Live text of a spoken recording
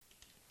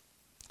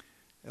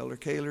Elder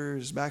Kaler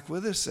is back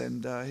with us,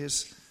 and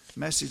his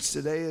message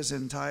today is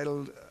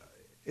entitled,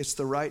 It's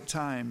the Right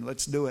Time.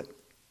 Let's do it.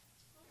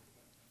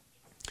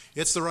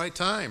 It's the right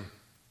time.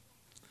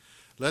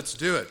 Let's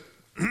do it.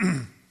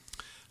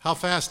 How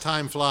fast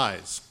time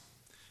flies.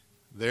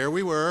 There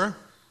we were.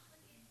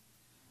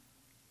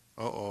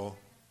 Uh-oh.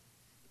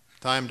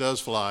 Time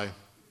does fly.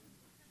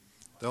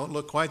 Don't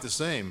look quite the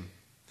same.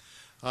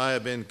 I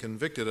have been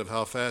convicted of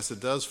how fast it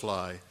does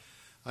fly.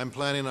 I'm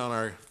planning on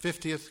our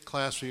 50th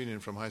class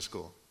reunion from high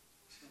school.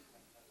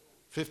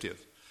 50th.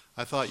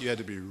 I thought you had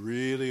to be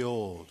really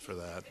old for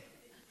that.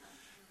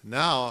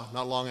 Now,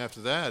 not long after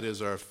that,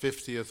 is our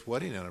 50th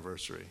wedding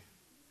anniversary.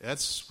 We're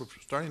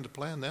starting to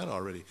plan that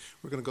already.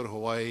 We're going to go to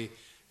Hawaii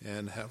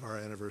and have our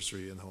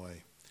anniversary in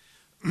Hawaii.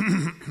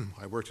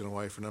 I worked in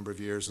Hawaii for a number of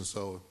years, and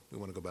so we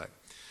want to go back.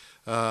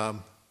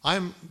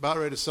 I'm about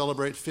ready to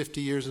celebrate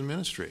 50 years in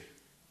ministry.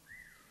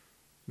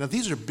 Now,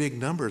 these are big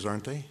numbers,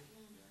 aren't they?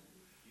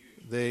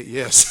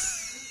 Yes.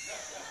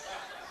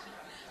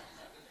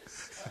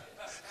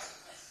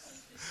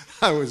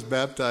 I was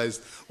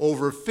baptized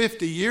over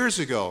 50 years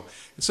ago.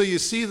 And so you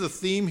see the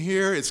theme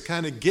here, it's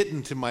kind of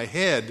getting to my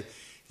head.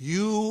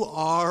 You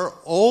are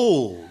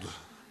old.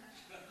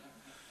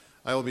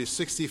 I will be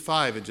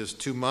 65 in just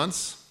 2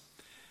 months.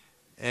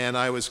 And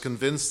I was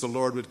convinced the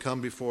Lord would come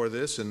before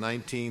this. In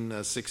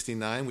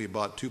 1969, we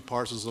bought 2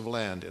 parcels of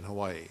land in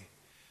Hawaii.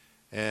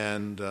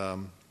 And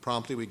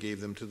promptly we gave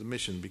them to the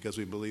mission because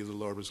we believed the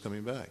Lord was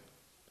coming back.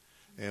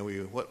 And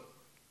what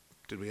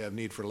did we have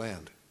need for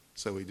land?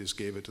 So we just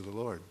gave it to the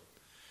Lord.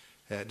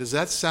 Does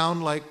that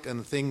sound like a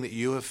thing that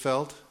you have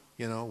felt?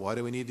 You know, why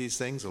do we need these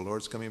things? The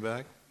Lord's coming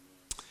back.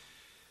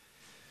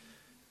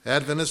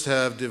 Adventists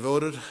have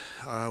devoted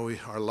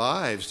our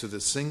lives to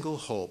the single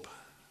hope.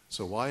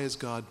 So why is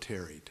God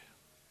tarried?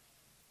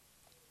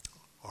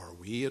 Are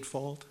we at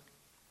fault?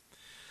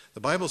 The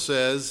Bible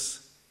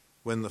says,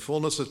 when the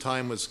fullness of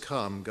time was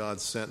come, God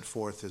sent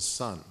forth his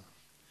Son.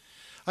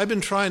 I've been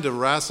trying to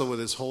wrestle with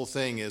this whole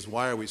thing is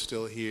why are we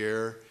still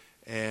here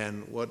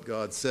and what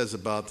God says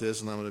about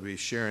this, and I'm going to be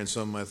sharing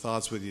some of my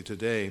thoughts with you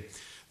today.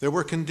 There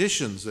were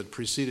conditions that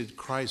preceded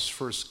Christ's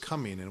first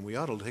coming, and we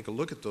ought to take a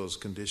look at those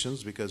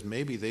conditions because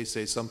maybe they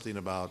say something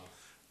about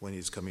when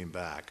he's coming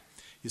back.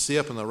 You see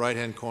up in the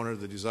right-hand corner,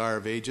 The Desire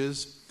of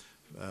Ages,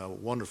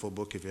 wonderful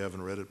book. If you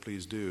haven't read it,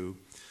 please do.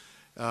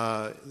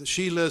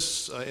 She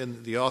lists,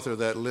 and the author of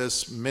that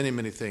lists many,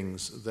 many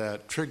things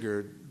that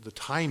triggered the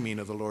timing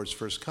of the Lord's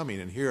first coming,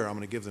 and here I'm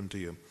going to give them to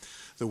you.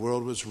 The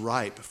world was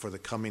ripe for the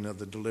coming of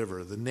the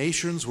deliverer. The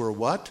nations were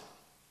what?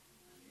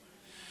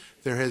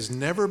 There has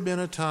never been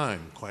a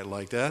time quite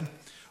like that.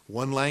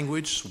 One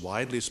language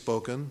widely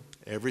spoken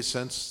ever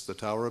since the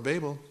Tower of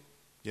Babel.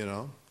 You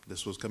know,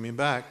 this was coming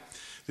back.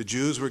 The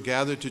Jews were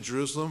gathered to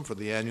Jerusalem for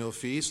the annual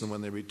feast, and when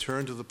they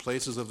returned to the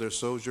places of their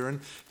sojourn,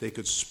 they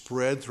could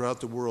spread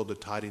throughout the world the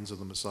tidings of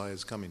the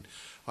Messiah's coming.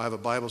 I have a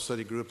Bible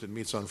study group that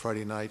meets on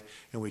Friday night,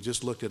 and we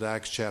just looked at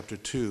Acts chapter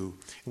 2,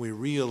 and we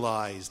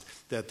realized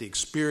that the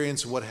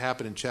experience of what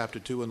happened in chapter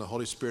 2 when the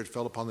Holy Spirit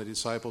fell upon the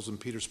disciples and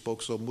Peter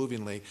spoke so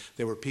movingly,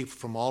 there were people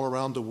from all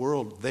around the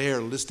world there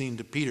listening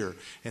to Peter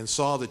and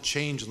saw the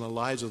change in the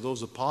lives of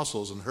those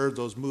apostles and heard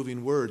those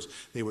moving words.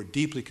 They were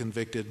deeply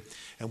convicted,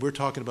 and we're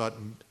talking about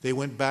they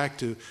went back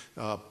to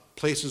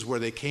places where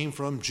they came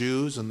from,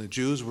 Jews, and the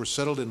Jews were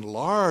settled in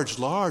large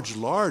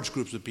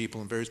groups of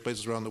people in various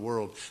places around the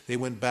world. They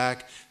went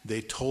back,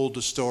 they told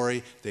the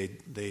story,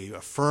 they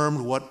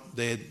affirmed what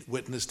they had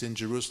witnessed in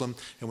Jerusalem,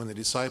 and when the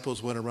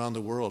disciples went around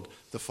the world,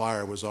 the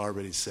fire was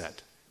already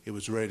set. It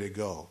was ready to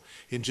go.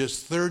 In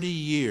just 30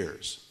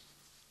 years,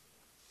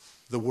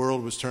 the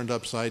world was turned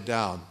upside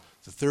down.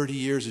 The 30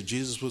 years that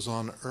Jesus was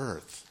on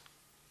earth,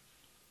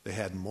 they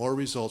had more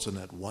results in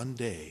that one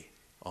day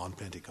on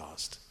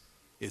Pentecost.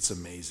 It's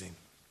amazing.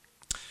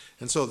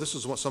 And so this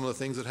is what some of the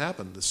things that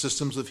happened. The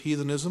systems of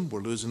heathenism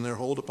were losing their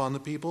hold upon the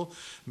people.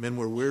 Men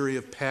were weary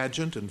of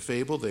pageant and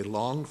fable. They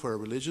longed for a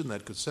religion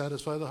that could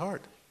satisfy the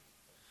heart.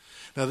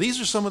 Now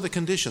these are some of the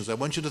conditions. I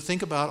want you to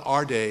think about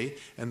our day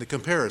and the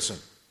comparison.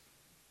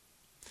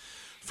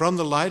 While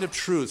the light of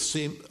truth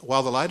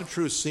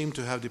seemed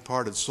to have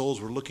departed, souls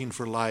were looking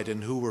for light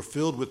and who were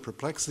filled with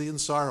perplexity and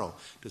sorrow.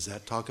 Does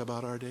that talk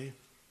about our day?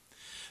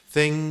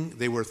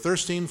 They were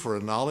thirsting for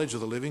a knowledge of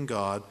the living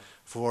God,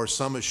 for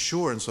some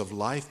assurance of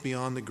life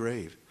beyond the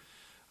grave.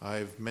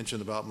 I've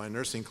mentioned about my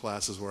nursing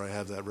classes where I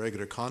have that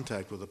regular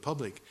contact with the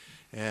public,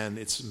 and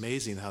it's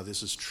amazing how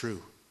this is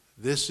true.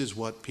 This is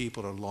what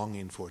people are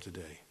longing for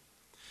today.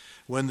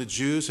 When the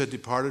Jews had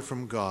departed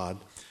from God,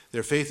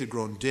 their faith had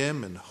grown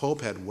dim and hope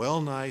had well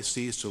nigh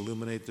ceased to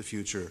illuminate the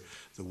future.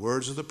 The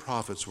words of the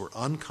prophets were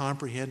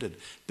uncomprehended.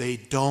 They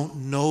don't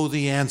know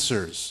the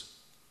answers.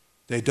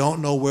 They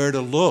don't know where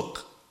to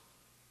look.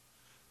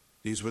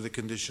 These were the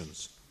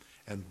conditions.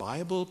 And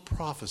Bible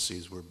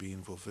prophecies were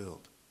being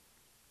fulfilled.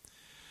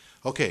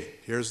 Okay,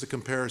 here's the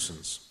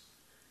comparisons.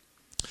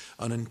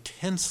 An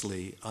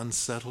intensely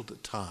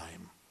unsettled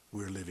time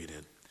we're living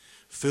in,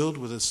 filled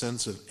with a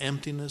sense of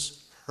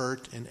emptiness,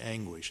 hurt, and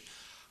anguish.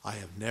 I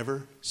have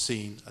never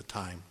seen a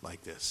time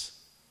like this.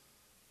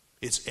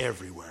 It's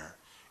everywhere.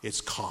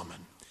 It's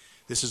common.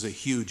 This is a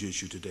huge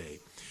issue today.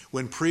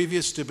 When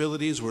previous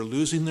stabilities were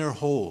losing their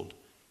hold,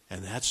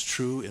 and that's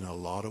true in a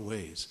lot of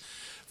ways,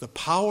 the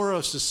power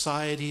of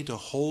society to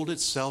hold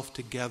itself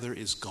together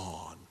is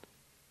gone.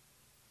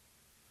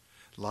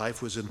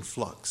 Life was in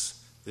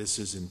flux. This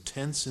is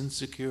intense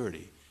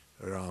insecurity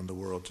around the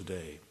world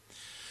today.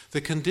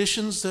 The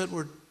conditions that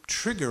were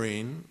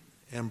triggering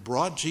and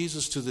brought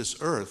Jesus to this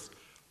earth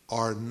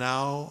are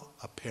now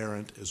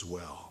apparent as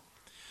well.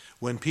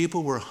 When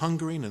people were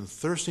hungering and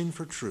thirsting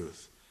for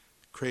truth,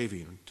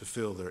 craving to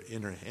fill their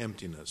inner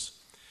emptiness,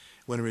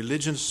 when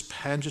religion's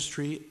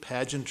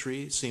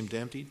pageantry seemed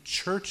empty,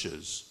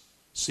 churches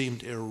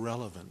seemed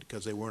irrelevant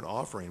because they weren't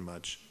offering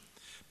much.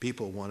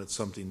 People wanted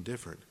something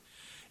different.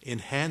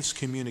 Enhanced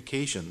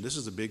communication, this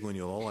is the big one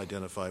you'll all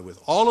identify with.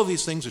 All of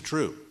these things are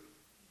true.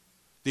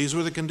 These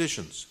were the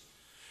conditions.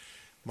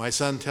 My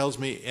son tells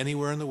me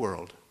anywhere in the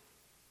world,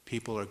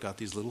 people have got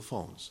these little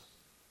phones.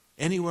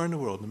 Anywhere in the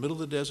world, in the middle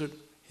of the desert,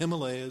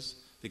 Himalayas,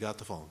 they got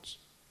the phones.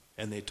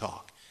 And they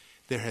talk.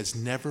 There has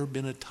never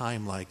been a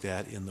time like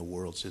that in the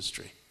world's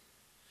history.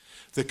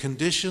 The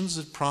conditions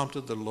that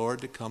prompted the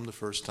Lord to come the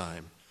first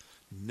time,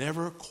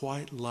 never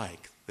quite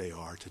like they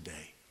are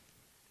today.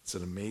 It's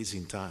an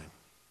amazing time.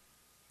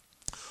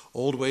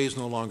 Old ways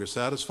no longer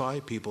satisfy.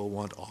 People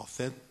want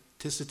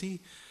authenticity.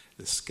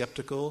 They're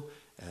skeptical,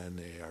 and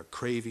they are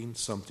craving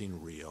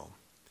something real.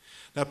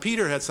 Now,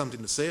 Peter had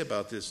something to say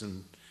about this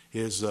in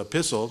his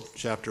epistle,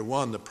 chapter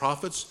 1. The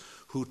prophets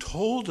who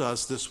told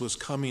us this was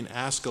coming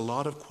asked a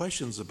lot of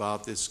questions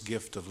about this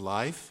gift of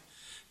life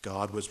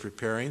God was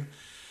preparing.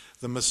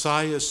 The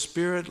Messiah's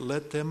Spirit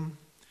let them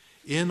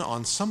in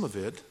on some of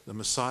it. The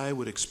Messiah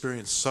would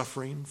experience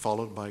suffering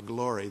followed by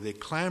glory. They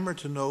clamored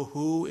to know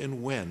who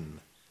and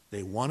when.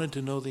 They wanted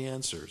to know the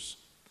answers.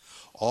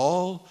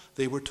 All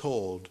they were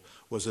told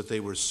was that they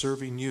were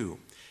serving you,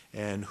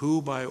 and who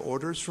by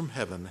orders from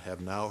heaven have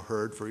now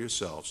heard for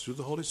yourselves, through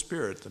the Holy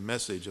Spirit, the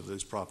message of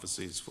these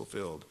prophecies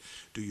fulfilled.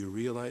 Do you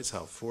realize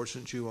how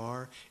fortunate you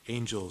are?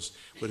 Angels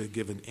would have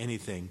given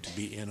anything to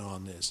be in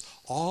on this.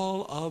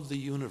 All of the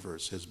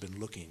universe has been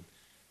looking,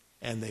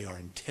 and they are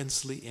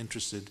intensely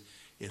interested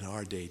in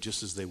our day,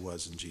 just as they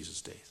was in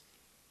Jesus' days,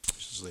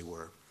 just as they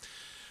were.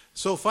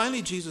 So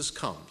finally Jesus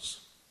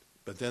comes,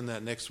 but then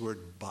that next word,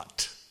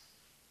 but.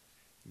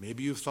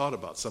 Maybe you've thought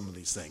about some of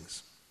these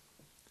things.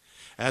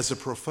 As the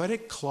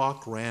prophetic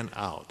clock ran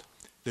out,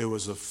 there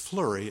was a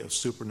flurry of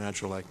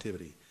supernatural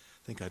activity.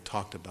 I think I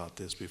talked about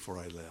this before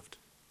I left.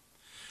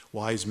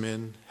 Wise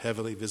men,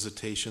 heavenly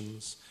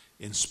visitations,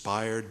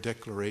 inspired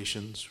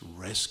declarations,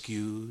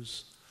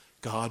 rescues.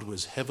 God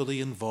was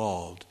heavily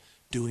involved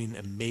doing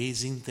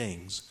amazing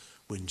things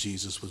when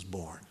Jesus was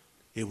born.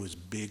 It was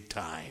big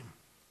time.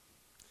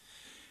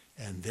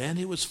 And then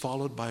it was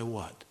followed by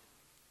what?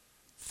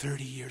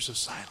 30 years of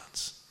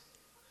silence.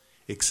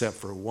 Except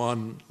for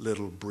one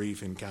little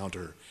brief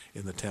encounter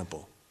in the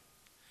temple.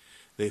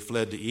 They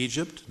fled to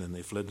Egypt, then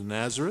they fled to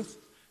Nazareth.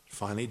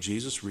 Finally,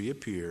 Jesus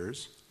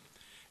reappears.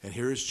 And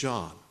here is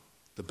John,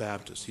 the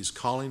Baptist. He's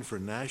calling for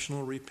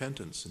national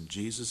repentance, and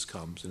Jesus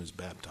comes and is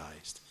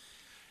baptized.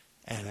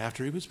 And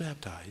after he was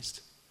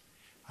baptized,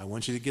 I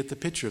want you to get the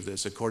picture of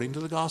this. According to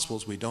the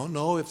Gospels, we don't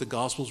know if the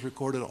Gospels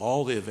recorded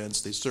all the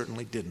events. They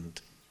certainly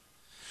didn't.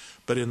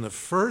 But in the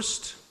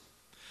first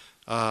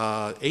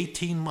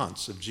 18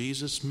 months of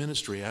Jesus'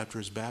 ministry after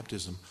his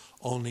baptism,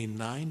 only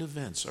 9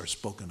 events are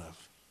spoken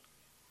of.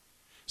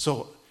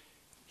 So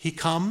he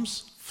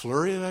comes,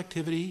 flurry of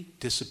activity,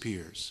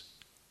 disappears.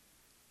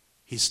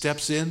 He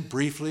steps in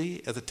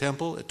briefly at the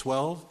temple at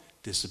 12,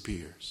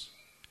 disappears.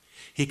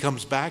 He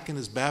comes back and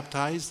is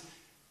baptized,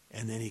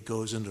 and then he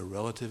goes into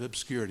relative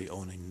obscurity.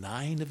 Only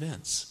 9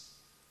 events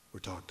were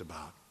talked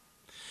about.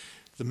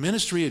 The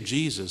ministry of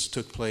Jesus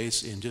took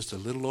place in just a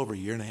little over a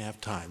year and a half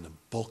time, the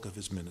bulk of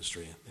his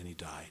ministry, and he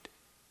died.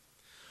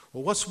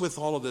 Well, what's with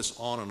all of this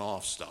on and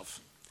off stuff?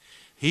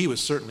 He was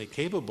certainly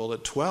capable.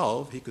 At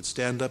 12, he could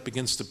stand up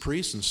against the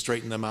priests and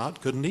straighten them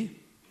out, couldn't he?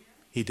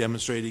 He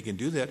demonstrated he can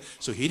do that,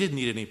 so he didn't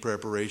need any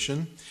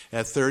preparation.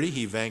 At 30,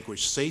 he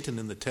vanquished Satan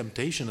in the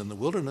temptation in the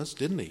wilderness,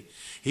 didn't he?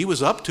 He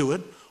was up to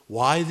it.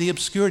 Why the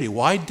obscurity?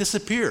 Why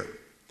disappear?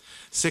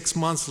 6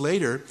 months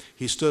later,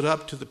 he stood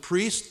up to the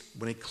priest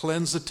when he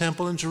cleansed the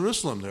temple in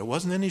Jerusalem. There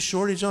wasn't any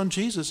shortage on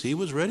Jesus. He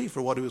was ready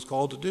for what he was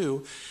called to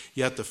do.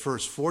 Yet the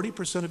first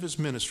 40% of his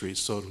ministry,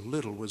 so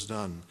little was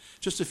done.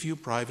 Just a few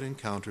private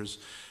encounters,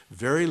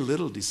 very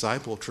little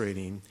disciple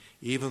training,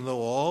 even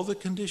though all the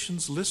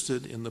conditions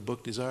listed in the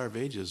book Desire of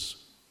Ages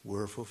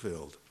were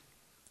fulfilled.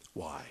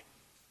 Why?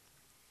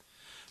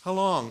 How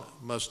long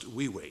must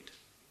we wait?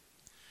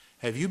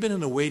 Have you been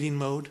in a waiting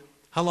mode?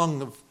 How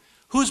long?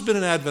 Who's been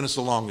an Adventist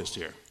the longest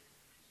here?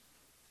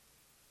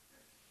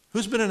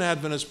 Who's been an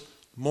Adventist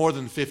more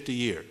than 50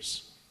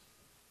 years?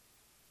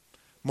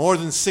 More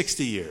than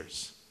 60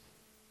 years?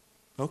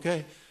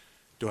 Okay.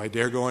 Do I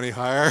dare go any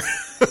higher?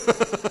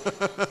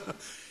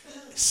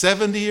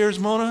 70 years,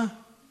 Mona?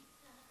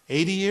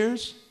 80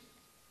 years?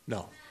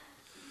 No.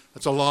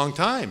 That's a long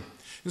time.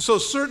 And so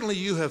certainly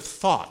you have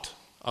thought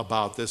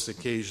about this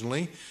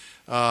occasionally.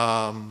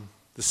 The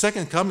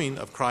second coming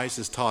of Christ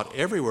is taught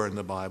everywhere in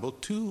the Bible,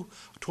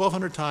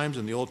 1,200 times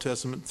in the Old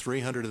Testament,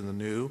 300 in the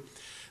New.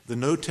 The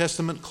New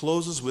Testament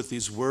closes with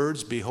these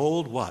words,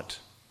 behold what?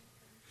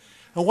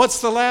 And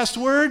what's the last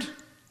word?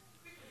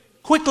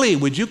 Quickly.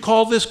 Would you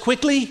call this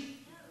quickly?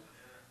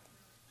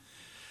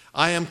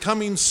 I am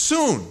coming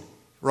soon.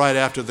 Right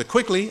after the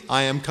quickly,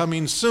 I am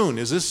coming soon.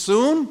 Is this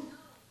soon?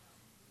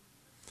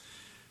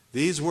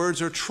 These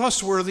words are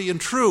trustworthy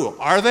and true.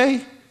 Are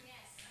they?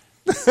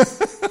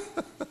 Yes.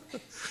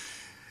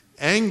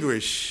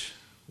 Anguish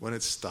when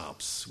it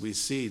stops. We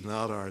see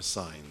not our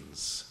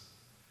signs.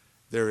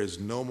 There is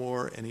no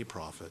more any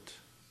prophet,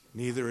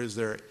 neither is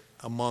there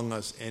among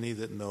us any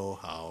that know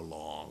how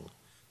long.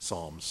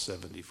 Psalm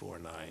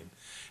 74:9.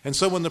 And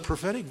so when the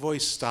prophetic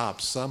voice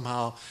stops,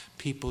 somehow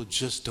people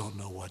just don't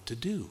know what to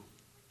do.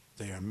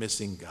 They are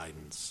missing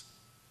guidance.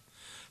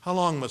 How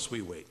long must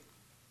we wait?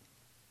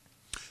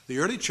 The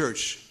early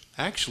church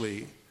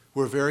actually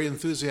were very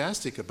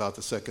enthusiastic about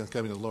the second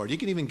coming of the Lord. You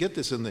can even get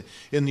this in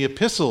the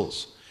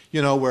epistles,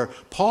 where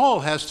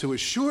Paul has to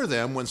assure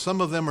them when some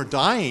of them are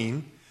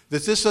dying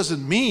that this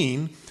doesn't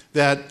mean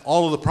that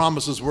all of the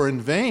promises were in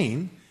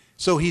vain.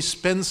 So he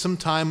spends some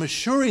time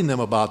assuring them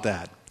about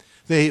that.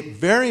 They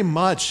very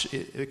much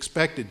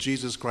expected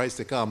Jesus Christ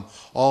to come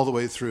all the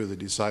way through the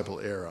disciple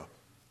era.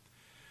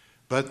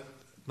 But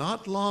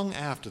not long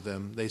after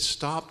them, they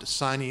stopped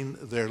signing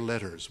their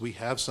letters. We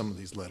have some of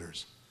these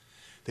letters.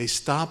 They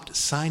stopped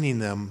signing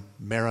them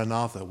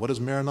Maranatha. What does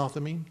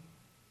Maranatha mean?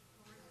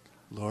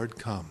 Lord,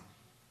 come.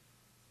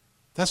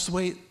 That's the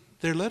way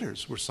their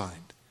letters were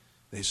signed.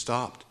 They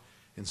stopped.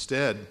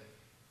 Instead,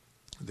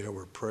 there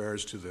were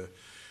prayers to the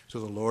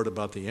Lord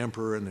about the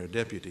emperor and their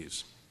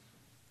deputies.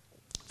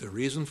 The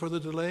reason for the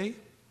delay?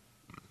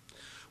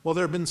 Well,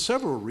 there have been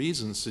several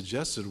reasons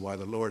suggested why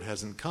the Lord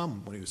hasn't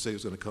come when he said he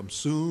was going to come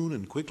soon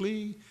and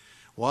quickly.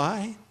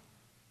 Why?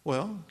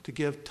 Well, to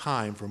give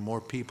time for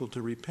more people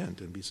to repent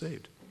and be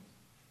saved.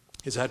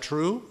 Is that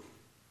true?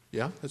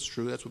 Yeah, that's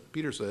true. That's what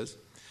Peter says.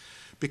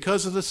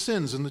 Because of the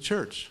sins in the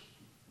church.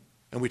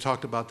 And we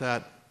talked about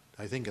that,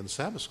 I think, in the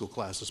Sabbath school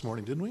class this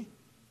morning, didn't we?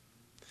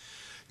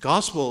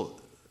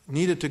 Gospel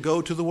needed to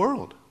go to the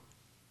world.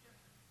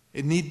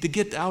 It needed to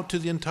get out to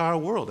the entire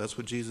world. That's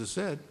what Jesus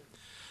said.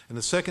 And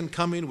the second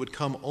coming would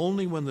come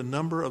only when the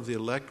number of the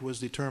elect was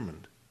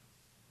determined.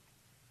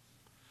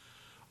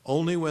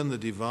 Only when the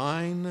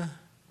divine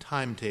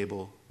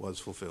timetable was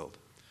fulfilled.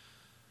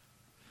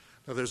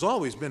 Now, there's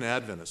always been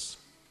Adventists.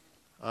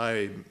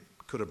 I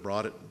could have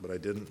brought it, but I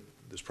didn't.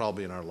 It's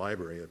probably in our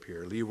library up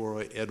here.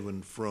 Leroy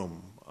Edwin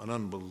Fromm, an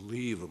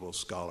unbelievable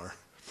scholar,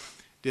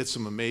 did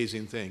some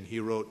amazing thing. He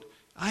wrote,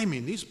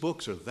 these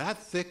books are that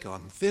thick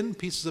on thin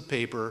pieces of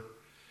paper,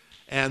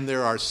 and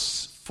there are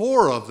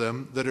 4 of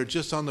them that are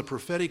just on the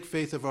prophetic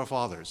faith of our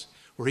fathers,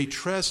 where he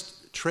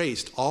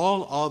traced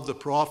all of the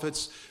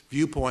prophets'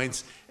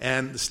 viewpoints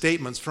and the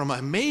statements from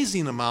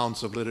amazing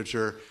amounts of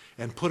literature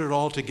and put it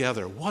all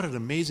together. What an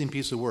amazing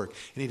piece of work.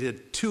 And he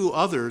did 2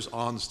 others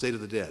on the state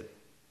of the dead,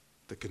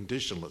 the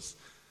conditionless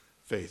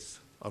faith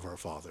of our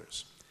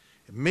fathers.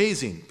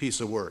 Amazing piece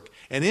of work.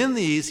 And in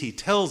these, he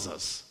tells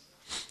us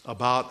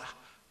about,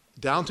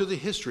 down to the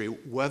history,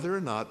 whether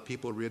or not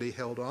people really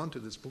held on to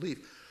this belief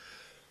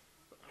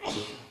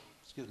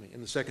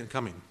in the second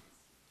coming.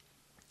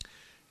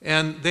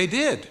 And they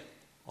did.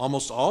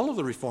 Almost all of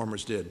the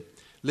reformers did.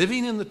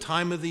 Living in the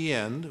time of the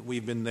end,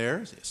 we've been there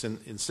in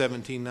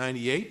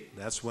 1798.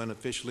 That's when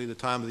officially the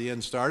time of the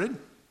end started.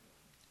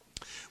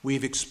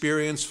 We've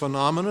experienced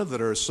phenomena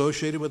that are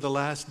associated with the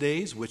last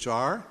days, which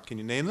are, can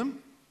you name them?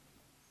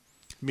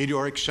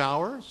 Meteoric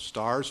shower,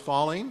 stars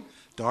falling,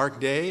 dark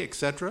day,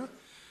 etc.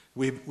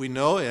 We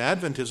know in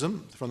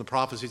Adventism, from the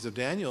prophecies of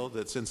Daniel,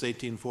 that since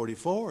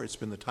 1844, it's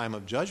been the time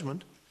of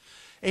judgment.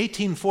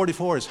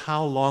 1844 is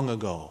how long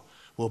ago?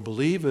 Well,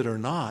 believe it or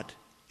not,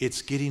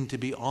 it's getting to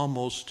be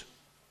almost,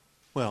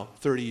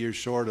 30 years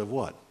short of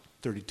what?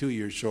 32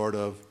 years short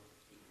of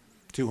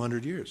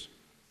 200 years.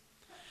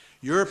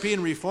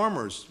 European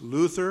reformers,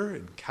 Luther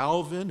and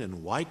Calvin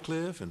and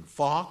Wycliffe and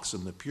Fox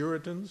and the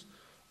Puritans,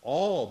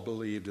 all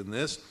believed in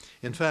this.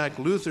 In fact,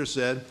 Luther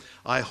said,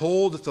 I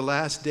hold that the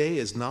last day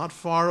is not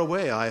far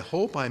away. I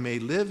hope I may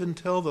live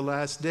until the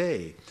last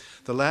day.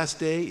 The last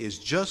day is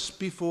just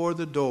before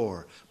the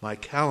door. My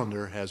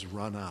calendar has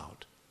run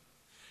out.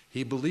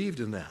 He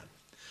believed in that.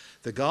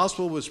 The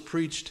gospel was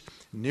preached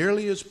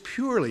nearly as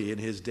purely in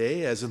his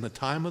day as in the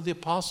time of the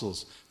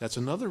apostles. That's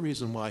another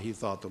reason why he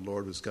thought the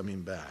Lord was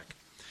coming back.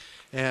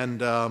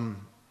 And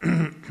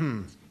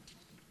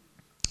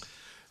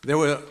there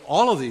were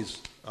all of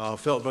these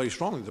felt very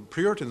strongly. The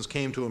Puritans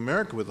came to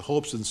America with the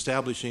hopes of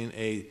establishing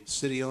a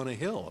city on a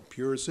hill, a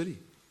pure city.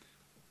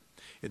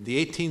 In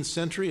the 18th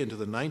century into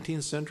the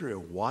 19th century, a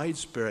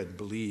widespread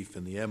belief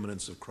in the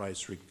imminence of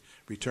Christ's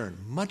return,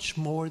 much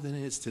more than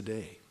it is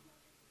today.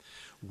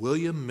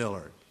 William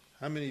Miller,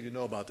 how many of you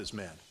know about this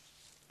man?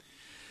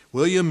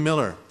 William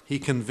Miller, he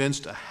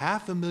convinced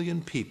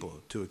 500,000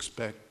 people to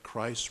expect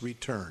Christ's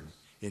return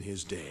in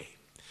his day.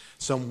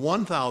 Some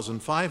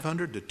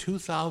 1,500 to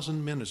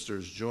 2,000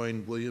 ministers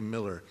joined William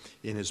Miller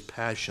in his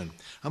passion.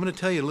 I'm going to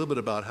tell you a little bit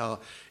about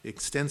how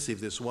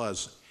extensive this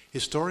was.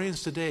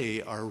 Historians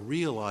today are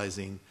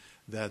realizing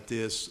that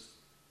this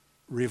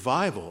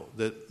revival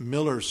that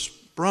Miller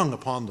sprung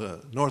upon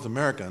the North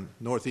American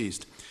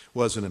Northeast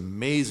was an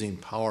amazing,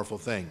 powerful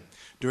thing.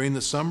 During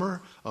the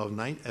summer of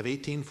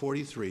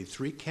 1843,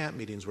 3 camp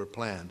meetings were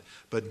planned,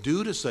 but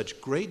due to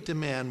such great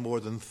demand, more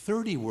than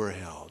 30 were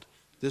held.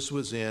 This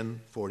was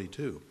in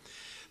 42.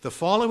 The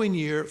following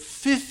year,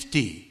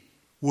 50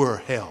 were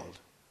held,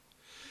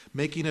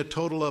 making a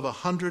total of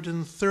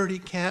 130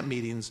 camp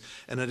meetings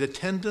and an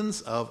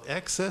attendance of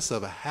excess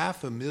of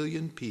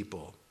 500,000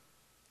 people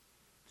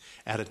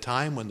at a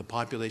time when the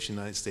population of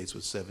the United States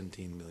was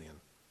 17 million.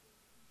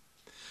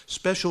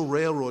 Special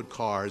railroad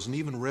cars and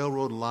even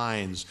railroad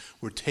lines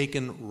were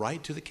taken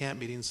right to the camp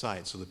meeting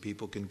site so that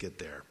people can get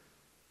there.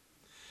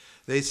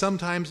 They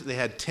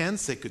had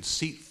tents that could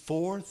seat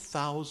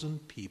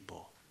 4,000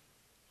 people,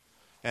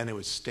 and it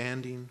was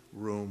standing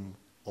room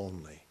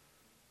only.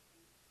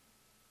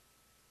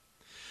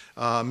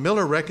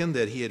 Miller reckoned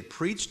that he had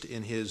preached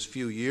in his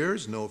few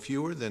years no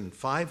fewer than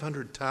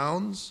 500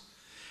 towns,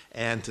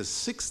 and to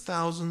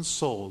 6,000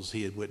 souls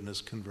he had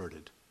witnessed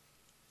converted.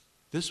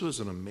 This was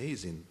an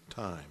amazing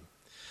time.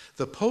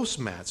 The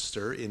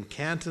postmaster in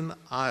Canton,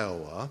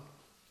 Iowa,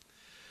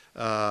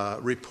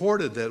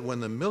 reported that when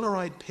the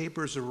Millerite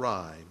papers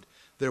arrived,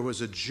 there was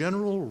a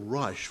general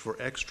rush for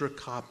extra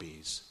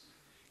copies.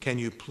 Can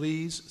you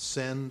please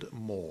send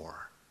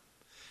more?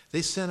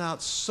 They sent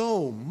out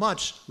so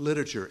much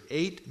literature,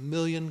 8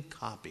 million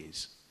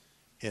copies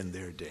in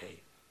their day.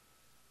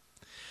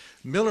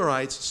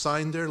 Millerites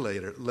signed their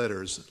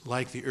letters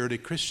like the early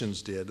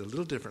Christians did, a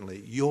little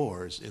differently,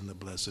 yours in the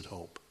blessed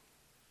hope.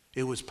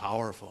 It was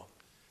powerful.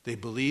 They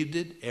believed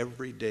it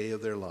every day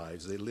of their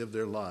lives. They lived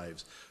their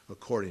lives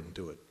according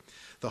to it.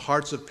 The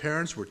hearts of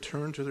parents were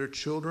turned to their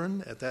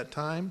children at that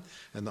time,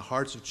 and the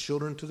hearts of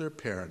children to their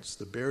parents.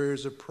 The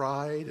barriers of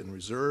pride and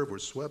reserve were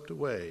swept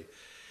away.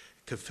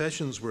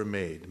 Confessions were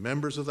made.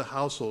 Members of the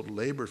household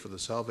labored for the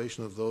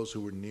salvation of those who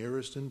were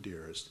nearest and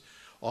dearest.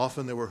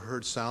 Often there were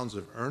heard sounds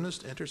of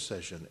earnest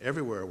intercession.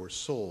 Everywhere were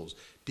souls,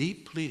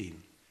 deep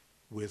pleading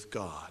with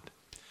God.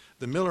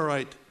 The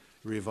Millerite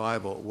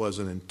revival was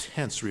an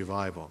intense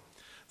revival.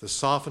 The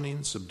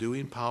softening,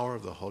 subduing power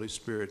of the Holy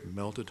Spirit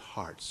melted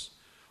hearts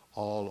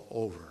all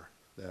over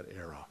that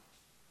era.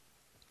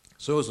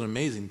 So it was an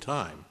amazing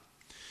time.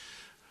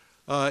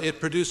 It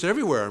produced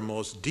everywhere a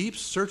most deep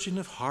searching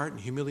of heart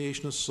and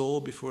humiliation of soul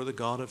before the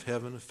God of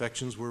heaven.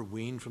 Affections were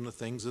weaned from the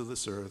things of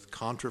this earth.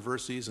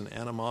 Controversies and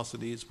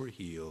animosities were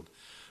healed.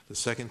 The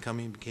second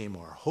coming became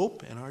our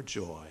hope and our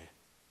joy,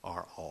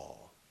 our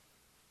all.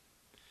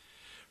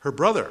 Her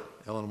brother,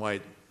 Ellen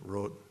White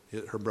wrote,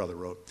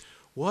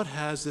 "What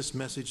has this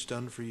message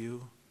done for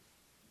you?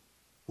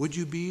 Would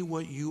you be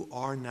what you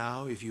are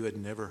now if you had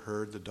never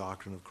heard the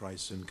doctrine of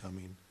Christ's soon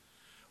coming?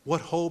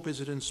 What hope is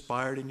it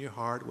inspired in your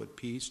heart? What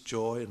peace,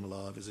 joy, and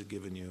love is it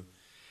given you?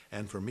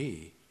 And for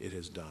me, it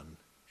has done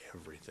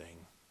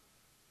everything."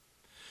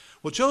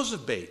 Well,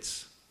 Joseph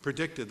Bates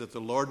predicted that the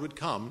Lord would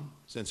come,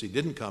 since he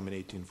didn't come in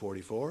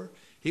 1844,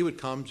 he would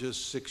come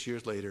just 7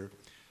 years later,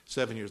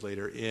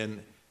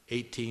 in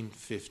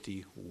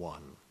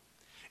 1851.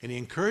 And he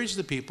encouraged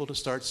the people to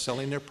start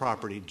selling their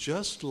property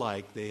just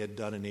like they had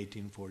done in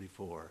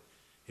 1844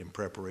 in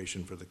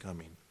preparation for the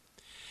coming.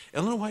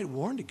 Ellen White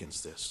warned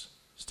against this,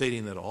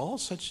 stating that all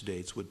such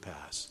dates would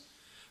pass.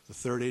 The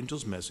third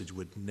angel's message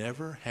would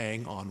never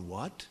hang on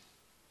what?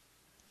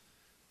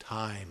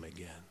 Time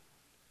again.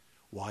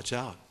 Watch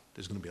out.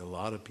 There's going to be a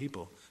lot of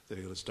people that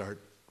are going to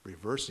start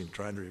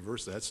trying to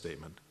reverse that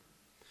statement.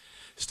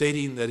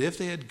 Stating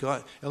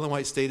that Ellen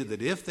White stated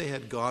that if they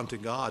had gone to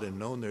God and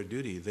known their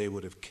duty, they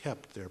would have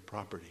kept their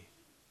property.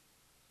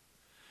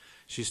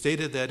 She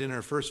stated that in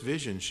her first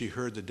vision, she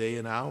heard the day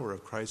and hour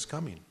of Christ's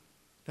coming.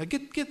 Now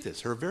get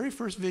this, her very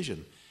first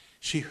vision,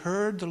 she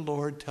heard the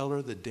Lord tell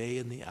her the day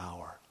and the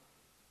hour.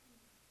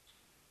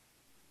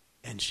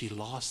 And she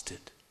lost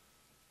it.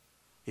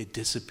 It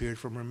disappeared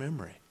from her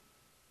memory.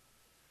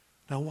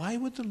 Now, why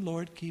would the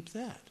Lord keep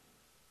that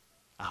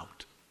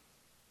out?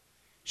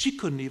 She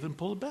couldn't even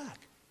pull it back.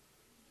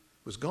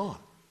 It was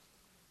gone.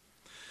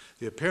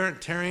 The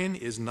apparent tarrying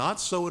is not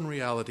so in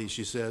reality,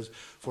 she says,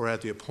 for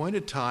at the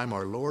appointed time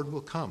our Lord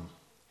will come.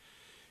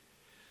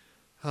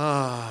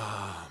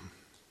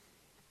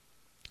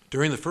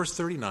 During the first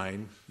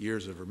 39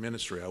 years of her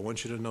ministry, I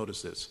want you to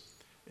notice this.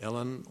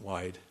 Ellen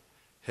White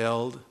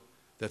held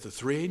that the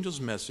three angels'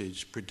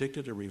 message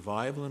predicted a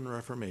revival and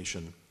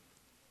reformation,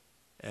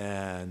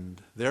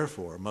 and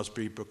therefore must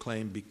be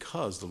proclaimed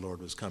because the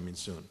Lord was coming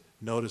soon.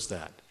 Notice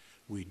that.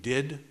 We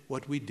did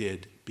what we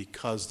did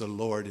because the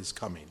Lord is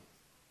coming.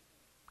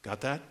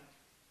 Got that?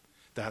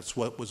 That's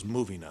what was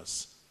moving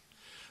us.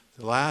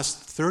 The last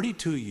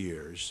 32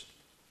 years,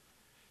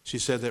 she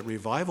said that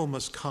revival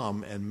must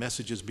come and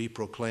messages be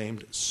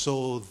proclaimed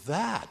so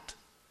that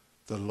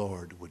the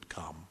Lord would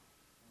come.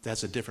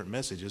 That's a different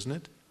message, isn't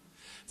it?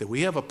 that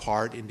we have a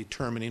part in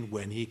determining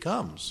when he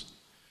comes.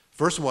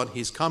 First one,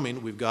 he's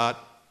coming. We've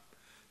got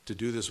to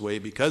do this way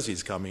because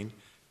he's coming.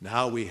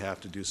 Now we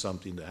have to do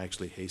something to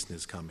actually hasten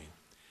his coming.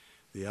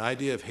 The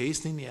idea of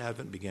hastening the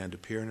advent began to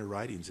appear in her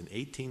writings in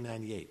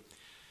 1898.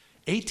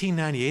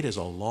 1898 is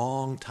a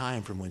long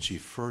time from when she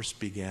first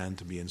began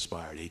to be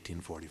inspired,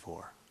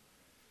 1844.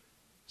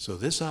 So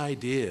this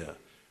idea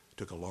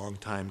took a long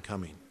time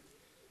coming.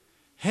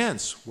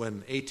 Hence,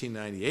 when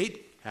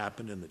 1898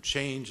 happened and the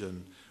change,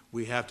 and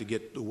we have to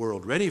get the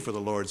world ready for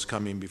the Lord's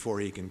coming before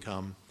he can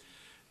come,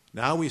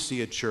 now we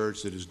see a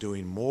church that is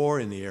doing more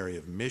in the area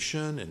of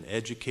mission and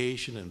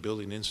education and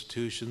building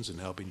institutions and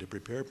helping to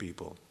prepare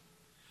people.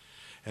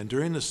 And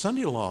during the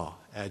Sunday law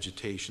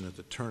agitation at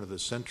the turn of the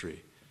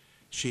century,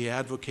 she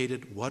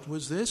advocated, what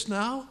was this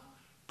now?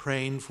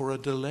 Praying for a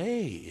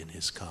delay in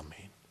his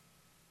coming.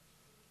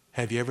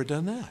 Have you ever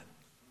done that?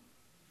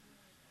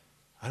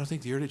 I don't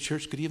think the early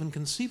church could even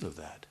conceive of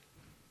that.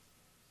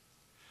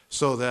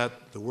 So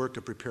that the work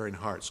of preparing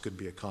hearts could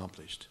be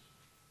accomplished.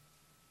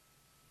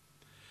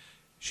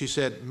 She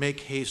said, make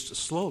haste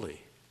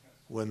slowly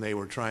when they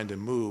were trying to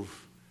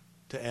move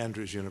to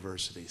Andrews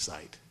University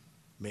site.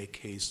 Make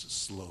haste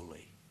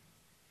slowly.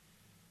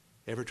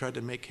 Ever tried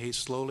to make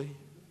haste slowly?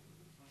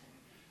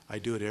 I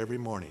do it every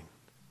morning.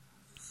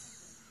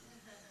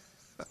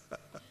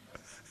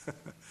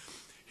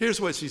 Here's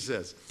what she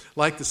says.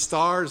 Like the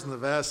stars in the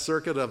vast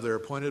circuit of their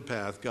appointed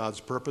path, God's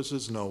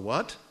purposes know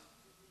what?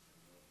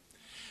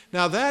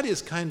 Now that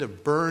is kind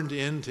of burned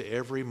into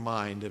every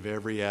mind of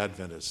every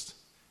Adventist.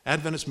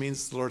 Adventist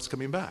means the Lord's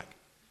coming back.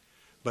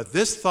 But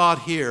this thought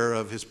here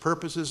of his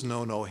purposes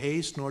know no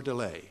haste nor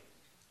delay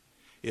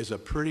is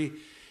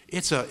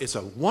it's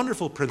a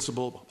wonderful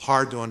principle,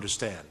 hard to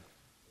understand.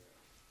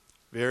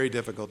 Very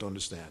difficult to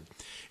understand.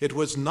 It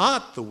was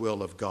not the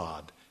will of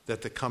God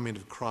that the coming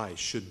of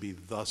Christ should be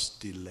thus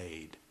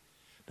delayed.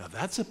 Now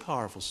that's a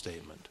powerful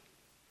statement.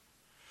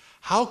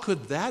 How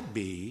could that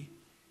be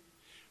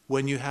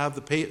when you have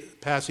the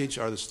passage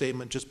or the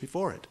statement just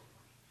before it?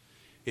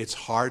 It's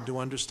hard to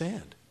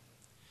understand.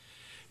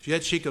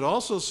 Yet she could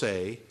also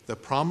say the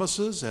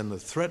promises and the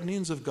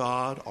threatenings of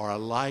God are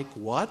alike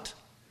what?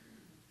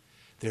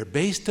 They're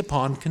based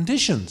upon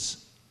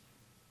conditions.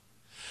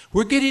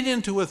 We're getting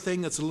into a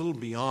thing that's a little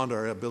beyond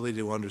our ability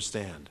to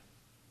understand.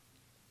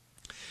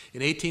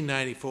 In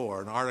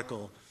 1894, an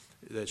article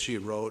that she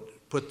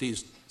wrote put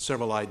these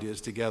several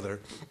ideas together.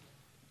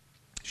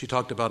 She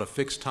talked about a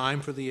fixed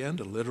time for the end,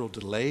 a literal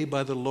delay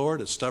by the Lord,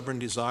 a stubborn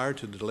desire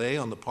to delay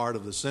on the part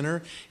of the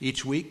sinner.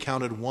 Each week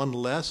counted one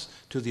less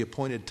to the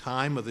appointed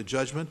time of the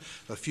judgment.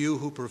 A few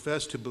who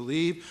professed to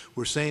believe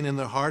were saying in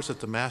their hearts that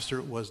the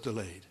Master was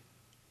delayed.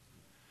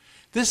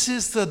 This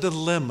is the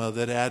dilemma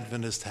that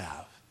Adventists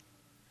have.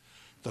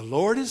 The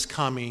Lord is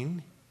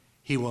coming.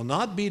 He will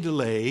not be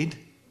delayed,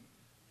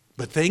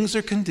 but things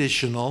are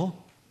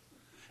conditional,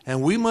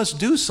 and we must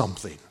do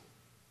something.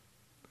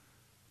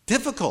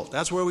 Difficult.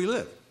 That's where we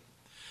live.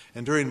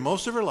 And during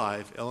most of her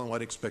life, Ellen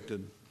White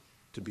expected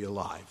to be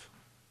alive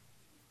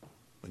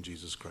when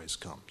Jesus Christ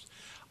comes.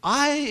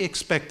 I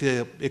expect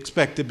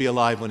to be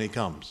alive when he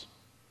comes.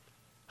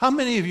 How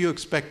many of you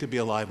expect to be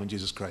alive when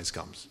Jesus Christ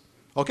comes?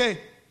 Okay,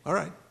 all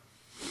right.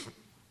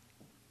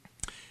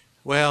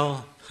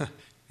 Well,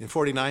 in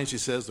 49 she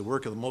says the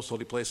work of the most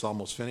holy place is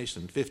almost finished.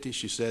 In 50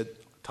 she said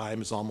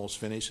time is almost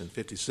finished. In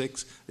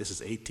 56, this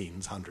is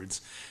 1800s,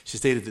 she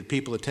stated that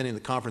people attending the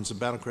conference of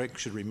Battle Creek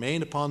should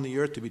remain upon the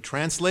earth to be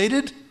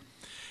translated.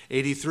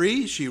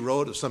 83, she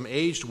wrote of some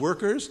aged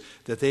workers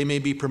that they may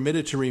be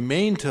permitted to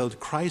remain till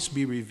Christ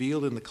be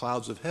revealed in the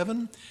clouds of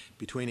heaven.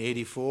 Between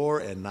 84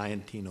 and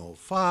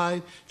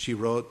 1905, she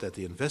wrote that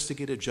the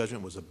investigative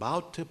judgment was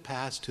about to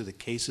pass to the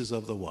cases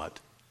of the what?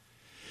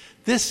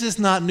 This is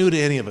not new to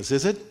any of us,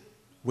 is it?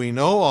 We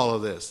know all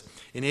of this.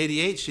 In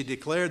 88, she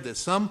declared that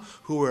some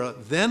who were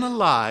then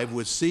alive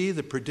would see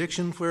the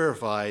prediction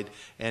verified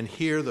and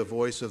hear the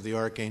voice of the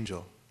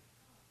archangel.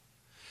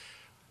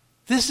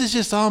 This is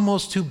just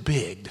almost too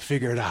big to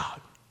figure it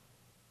out.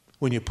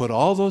 When you put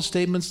all those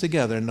statements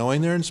together,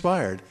 knowing they're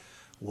inspired,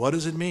 what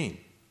does it mean?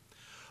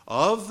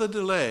 Of the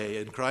delay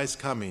in Christ's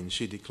coming,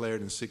 she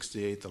declared in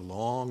 68, the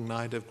long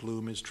night of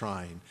gloom is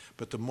trying,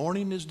 but the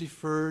morning is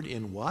deferred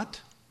in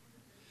what?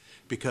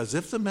 Because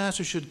if the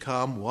Master should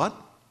come, what?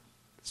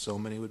 So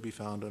many would be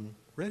found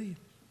unready.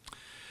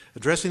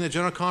 Addressing the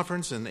General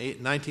Conference in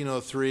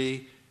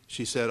 1903,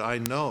 she said, I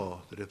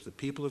know that if the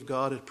people of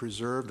God had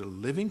preserved a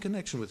living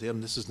connection with him,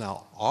 this is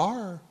now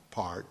our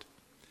part,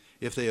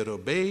 if they had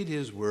obeyed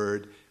his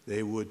word,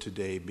 they would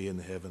today be in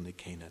the heavenly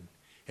Canaan.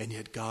 And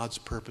yet God's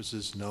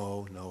purposes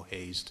know no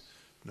haste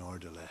nor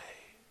delay.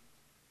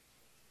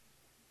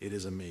 It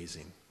is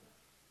amazing.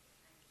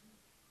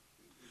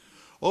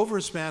 Over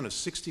a span of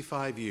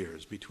 65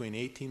 years, between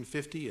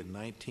 1850 and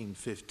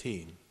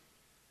 1915,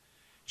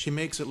 she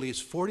makes at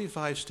least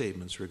 45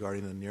 statements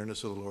regarding the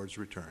nearness of the Lord's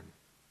return.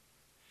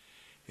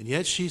 And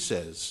yet she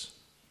says,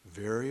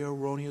 very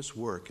erroneous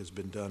work has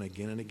been done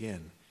again and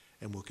again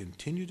and will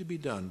continue to be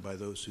done by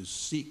those who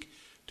seek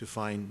to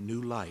find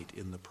new light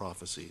in the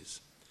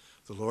prophecies.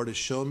 The Lord has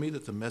shown me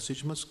that the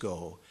message must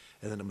go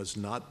and that it must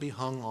not be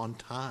hung on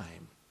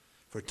time,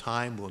 for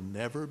time will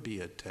never be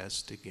a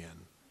test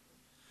again.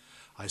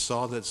 I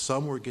saw that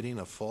some were getting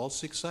a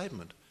false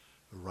excitement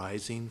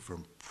arising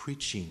from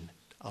preaching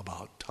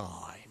about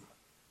time.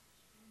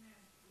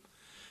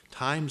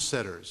 Time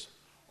setters,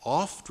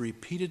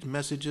 oft-repeated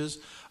messages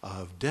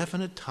of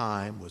definite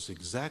time was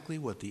exactly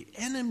what the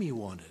enemy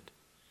wanted,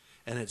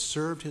 and it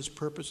served his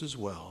purposes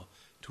well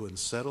to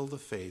unsettle the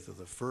faith of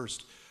the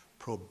first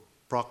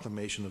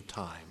proclamation of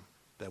time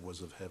that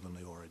was of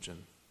heavenly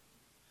origin.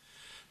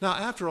 Now,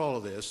 after all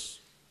of this,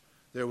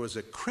 there was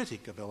a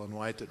critic of Ellen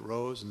White that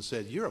rose and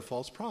said, "You're a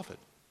false prophet.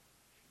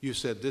 You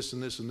said this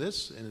and this and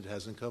this, and it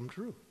hasn't come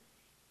true."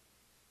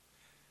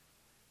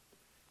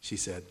 She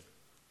said,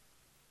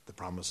 "The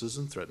promises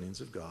and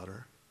threatenings of God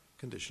are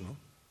conditional."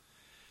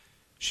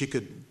 She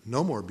could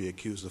no more be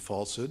accused of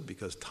falsehood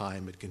because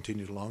time had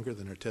continued longer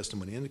than her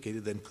testimony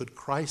indicated than could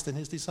Christ and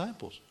his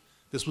disciples.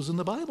 This was in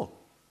the Bible.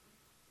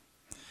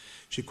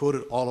 She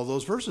quoted all of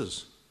those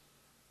verses.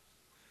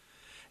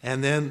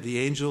 And then the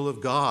angel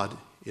of God,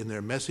 in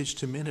their message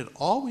to men, had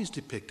always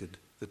depicted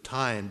the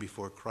time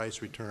before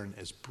Christ's return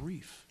as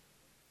brief.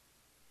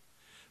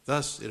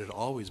 Thus, it had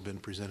always been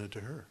presented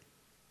to her.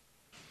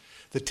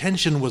 The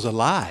tension was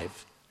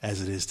alive,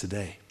 as it is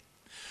today.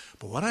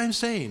 But what I'm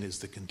saying is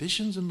the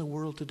conditions in the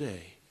world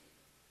today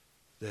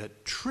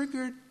that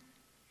triggered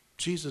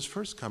Jesus'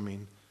 first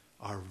coming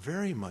are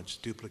very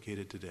much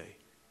duplicated today.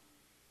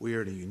 We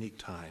are in a unique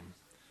time.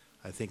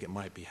 I think it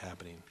might be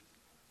happening.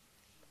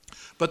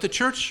 But the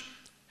church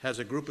has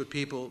a group of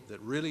people that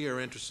really are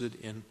interested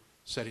in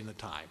setting a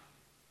time,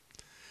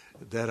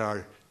 that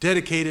are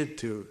dedicated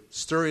to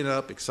stirring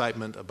up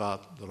excitement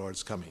about the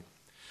Lord's coming.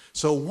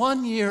 So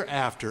 1 year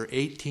after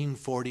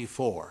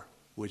 1844,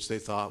 which they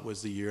thought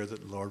was the year that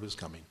the Lord was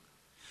coming,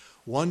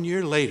 1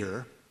 year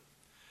later,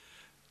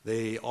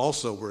 they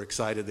also were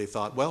excited. They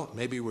thought, well,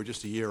 maybe we're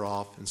just a year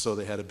off, and so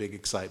they had a big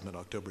excitement,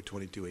 October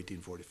 22,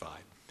 1845.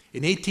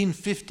 In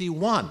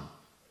 1851,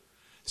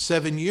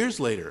 7 years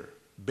later,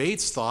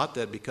 Bates thought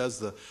that because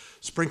the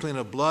sprinkling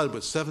of blood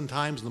was 7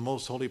 times in the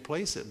most holy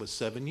place, it was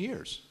 7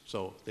 years.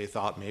 So they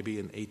thought maybe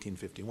in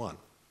 1851.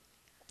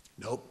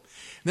 Nope.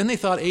 And then they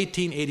thought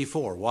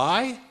 1884.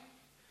 Why?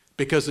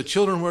 Because the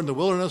children were in the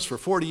wilderness for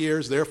 40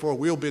 years, therefore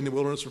we'll be in the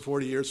wilderness for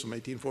 40 years from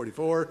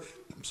 1844.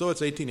 So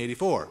it's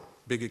 1884.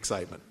 Big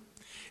excitement.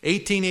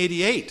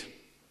 1888,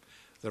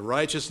 the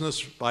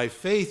righteousness by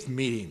faith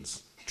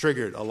meetings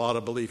triggered a lot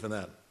of belief in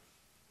that.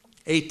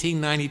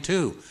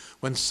 1892,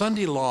 when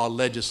Sunday law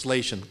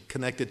legislation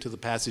connected to the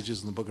passages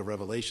in the book of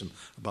Revelation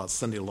about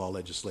Sunday law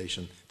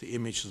legislation, the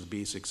image of the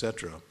beast,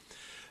 etc.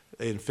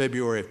 In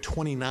February of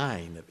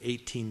 29 of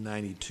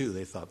 1892,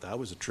 they thought that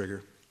was a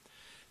trigger.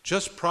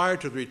 Just prior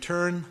to the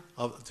turn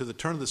of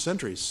the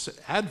century,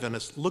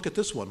 Adventists, look at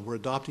this one, were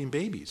adopting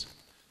babies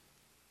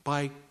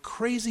by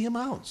crazy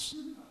amounts.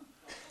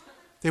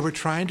 They were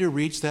trying to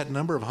reach that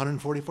number of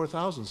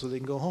 144,000 so they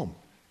can go home.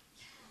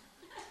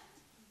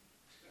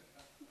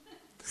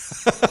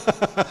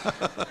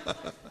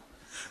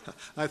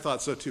 I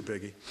thought so too,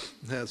 Peggy.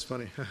 That's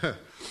funny.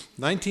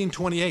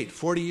 1928,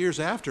 40 years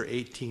after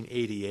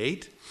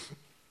 1888,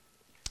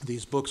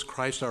 these books,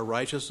 Christ Our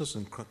Righteousness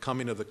and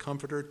Coming of the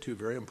Comforter, 2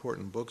 very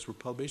important books were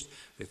published.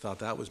 They thought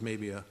that was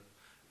maybe a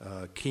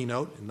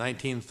keynote. In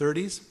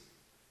 1930s,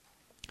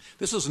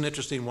 this is an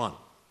interesting one.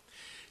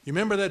 You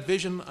remember that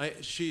vision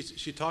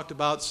she talked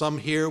about, some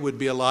here would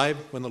be alive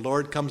when the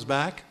Lord comes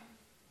back?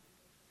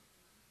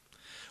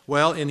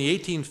 Well, in the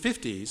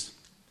 1850s,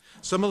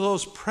 some of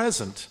those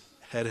present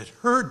had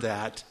heard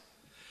that.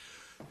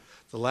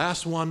 The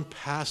last one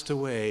passed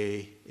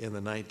away in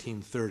the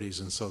 1930s,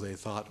 and so they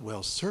thought,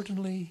 well,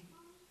 certainly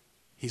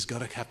he's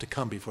going to have to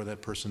come before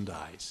that person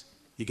dies.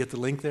 You get the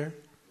link there?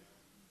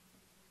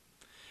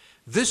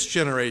 This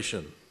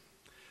generation,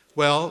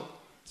 well,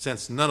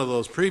 since none of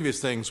those previous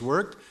things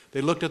worked,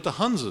 they looked at the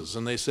Hunses,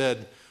 and they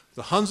said,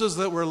 the Hunses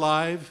that were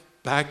alive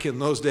back in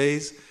those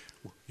days,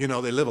 they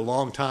live a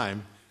long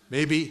time.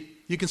 Maybe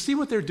you can see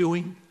what they're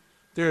doing.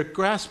 They're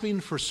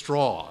grasping for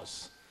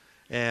straws.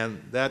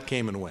 And that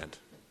came and went.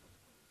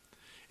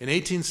 In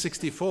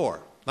 1964,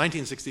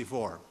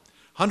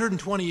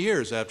 120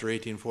 years after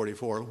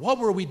 1844, what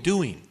were we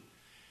doing?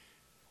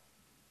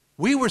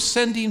 We were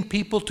sending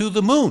people to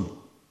the moon.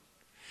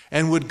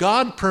 And would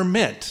God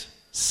permit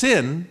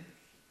sin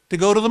to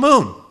go to the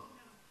moon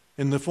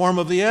in the form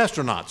of the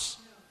astronauts?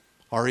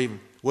 Or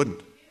even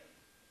wouldn't.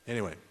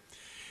 Anyway,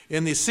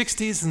 in the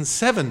 60s and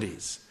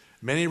 70s,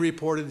 many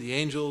reported the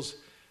angels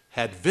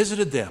had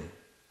visited them.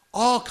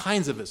 All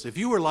kinds of us. If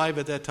you were alive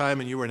at that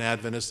time and you were an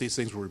Adventist, these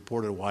things were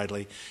reported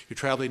widely. You're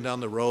traveling down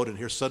the road and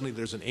here suddenly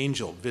there's an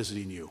angel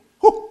visiting you.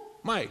 Whew,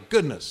 my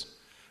goodness.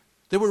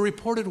 They were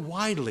reported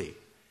widely.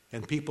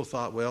 And people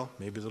thought, well,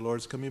 maybe the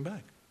Lord's coming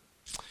back.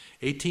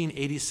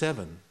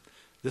 1887,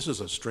 this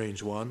is a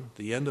strange one.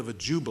 The end of a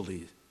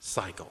Jubilee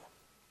cycle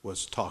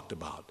was talked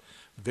about.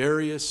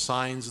 Various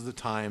signs of the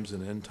times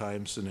and end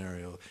time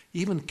scenario,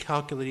 even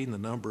calculating the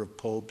number of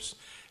popes.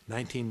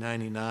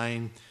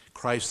 1999,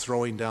 Christ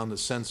throwing down the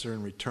censer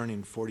and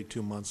returning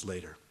 42 months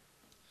later.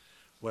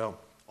 Well,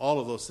 all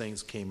of those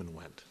things came and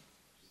went.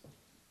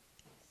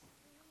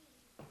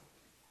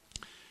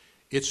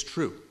 It's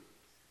true.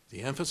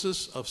 The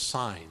emphasis of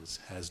signs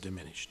has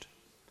diminished.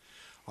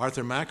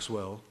 Arthur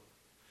Maxwell,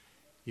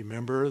 you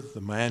remember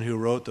the man who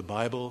wrote the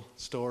Bible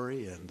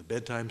story and the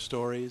bedtime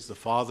stories, the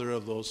father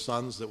of those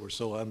sons that were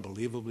so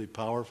unbelievably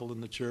powerful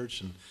in the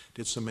church and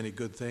did so many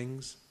good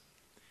things?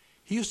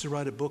 He used to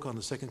write a book on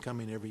the second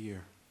coming every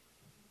year.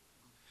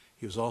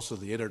 He was also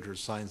the editor of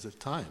Signs of the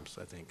Times,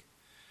 I think.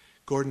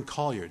 Gordon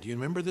Collier, do you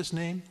remember this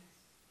name?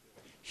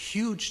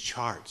 Huge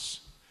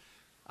charts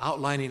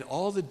outlining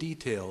all the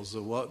details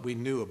of what we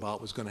knew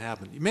about was going to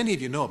happen. Many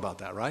of you know about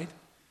that, right?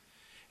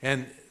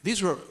 And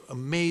these were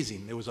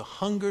amazing. There was a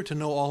hunger to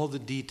know all the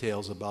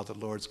details about the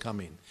Lord's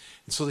coming.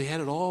 And so they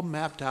had it all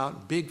mapped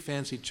out, big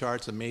fancy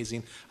charts,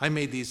 amazing. I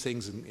made these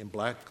things in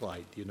black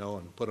light,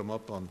 and put them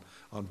up on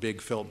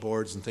big felt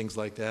boards and things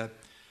like that.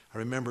 I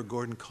remember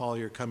Gordon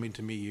Collier coming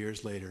to me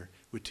years later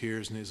with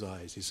tears in his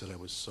eyes. He said, I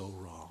was so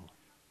wrong.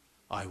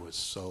 I was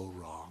so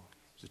wrong.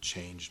 He was a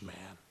changed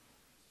man.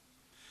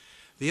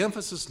 The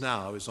emphasis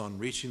now is on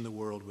reaching the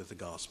world with the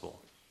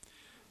gospel.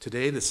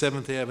 Today, the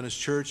Seventh-day Adventist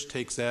Church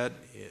takes that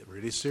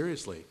really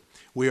seriously.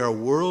 We are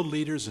world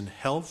leaders in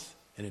health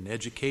and in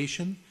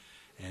education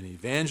and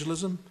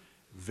evangelism,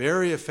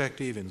 very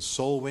effective in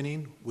soul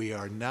winning. We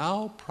are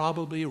now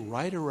probably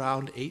right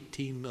around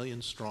 18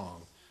 million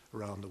strong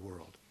around the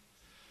world.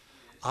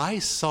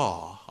 I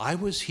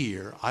was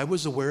here, I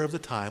was aware of the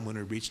time when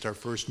we reached our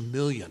first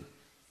million.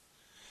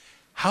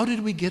 How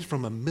did we get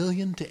from 1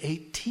 million to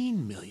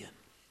 18 million?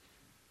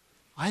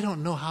 I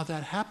don't know how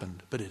that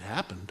happened, but it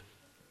happened.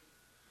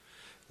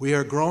 We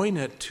are growing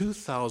at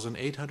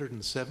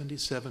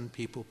 2,877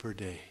 people per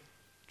day.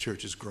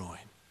 Church is growing.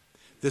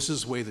 This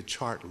is the way the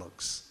chart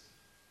looks.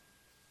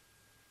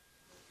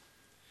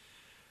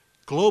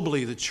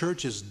 Globally, the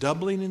church is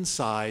doubling in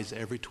size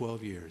every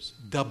 12 years.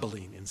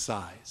 Doubling in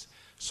size.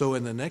 So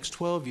in the next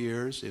 12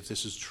 years, if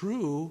this is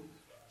true,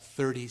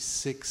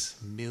 36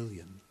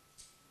 million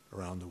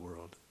around the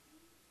world.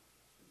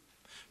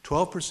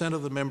 12%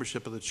 of the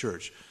membership of the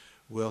church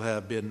will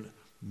have been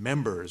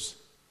members.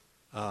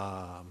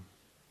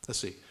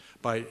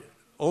 By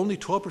only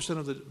 12%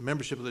 of the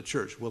membership of the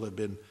church will have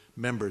been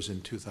members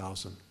in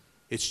 2000.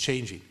 It's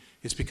changing.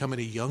 It's becoming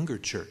a younger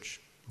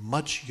church,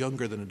 much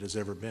younger than it has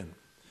ever been.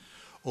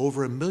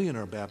 Over 1 million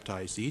are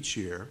baptized each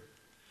year.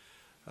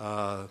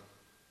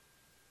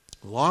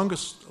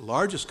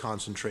 Largest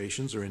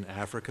concentrations are in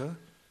Africa,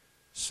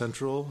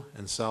 Central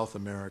and South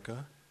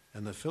America,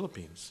 and the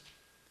Philippines.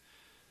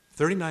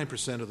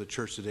 39% of the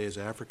church today is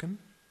African,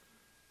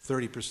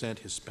 30%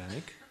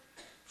 Hispanic,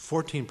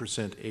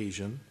 14%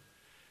 Asian,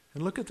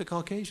 and look at the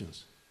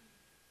Caucasians.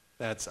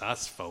 That's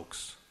us,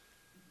 folks.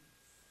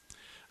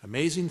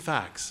 Amazing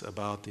facts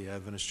about the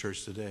Adventist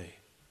church today.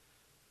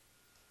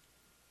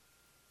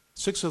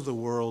 6 of the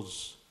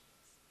world's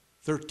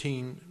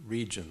 13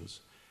 regions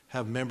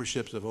have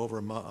memberships of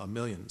over 1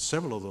 million.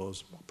 Several of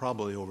those,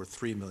 probably over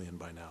 3 million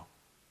by now.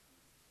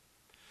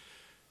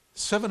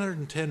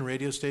 710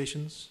 radio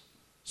stations,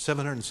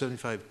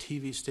 775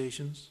 TV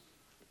stations,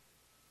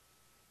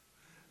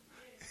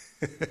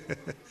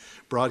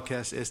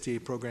 broadcast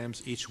SDA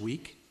programs each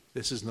week.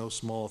 This is no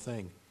small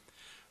thing.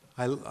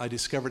 I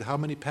discovered how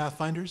many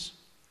Pathfinders?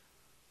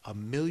 1.5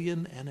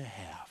 million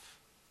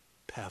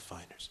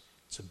Pathfinders.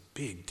 It's a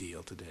big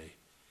deal today.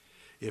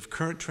 If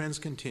current trends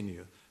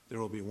continue, there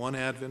will be one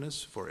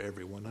Adventist for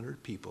every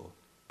 100 people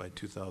by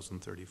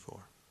 2034.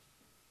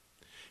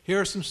 Here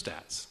are some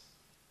stats.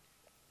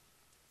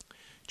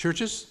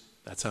 Churches,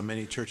 that's how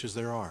many churches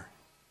there are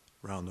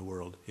around the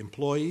world.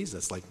 Employees,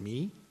 that's like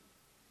me.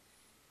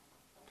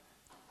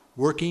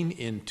 Working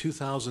in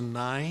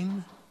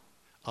 2009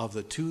 of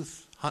the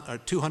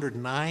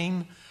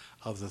 209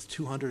 of the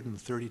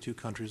 232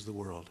 countries of the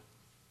world.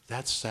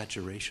 That's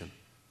saturation.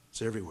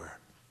 It's everywhere.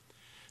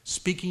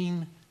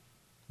 Speaking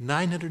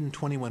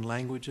 921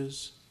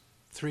 languages,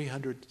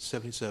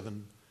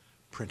 377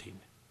 printing.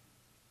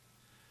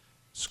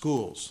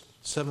 Schools,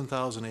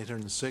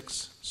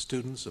 7,806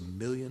 students,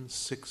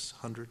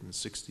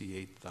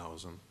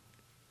 1,668,000.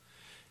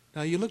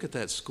 Now you look at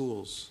that,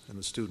 schools and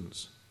the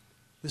students.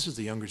 This is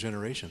the younger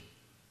generation.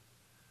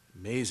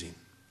 Amazing.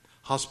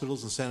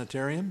 Hospitals and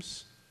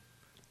sanitariums,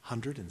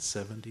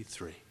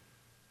 173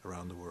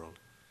 around the world.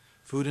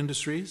 Food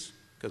industries,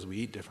 because we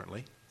eat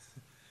differently,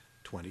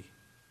 20.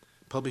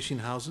 Publishing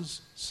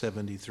houses,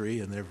 73,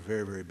 and they're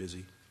very, very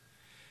busy.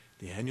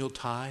 The annual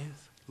tithe,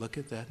 look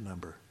at that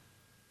number.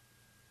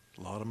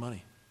 A lot of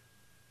money.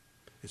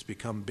 It's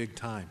become big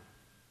time.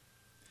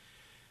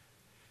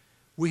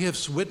 We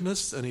have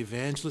witnessed an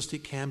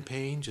evangelistic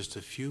campaign just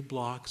a few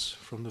blocks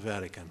from the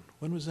Vatican.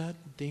 When was that,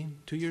 Dean?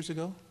 2 years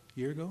ago?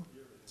 Year ago?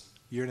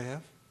 Year and a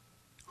half?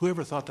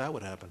 Whoever thought that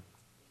would happen?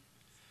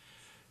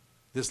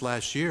 This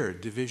last year,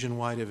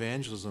 division-wide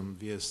evangelism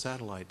via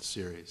satellite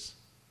series.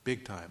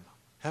 Big time.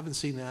 Haven't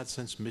seen that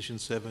since Mission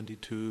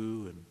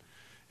 72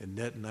 and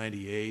Net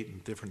 98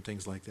 and different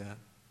things like that.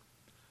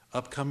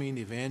 Upcoming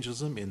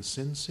evangelism in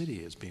Sin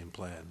City is being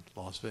planned,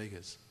 Las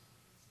Vegas.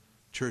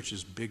 Church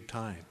is big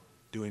time,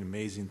 doing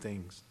amazing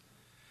things.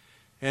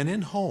 And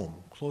in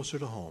home, closer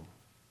to home,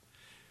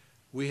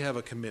 we have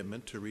a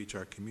commitment to reach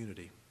our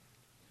community.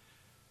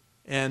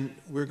 And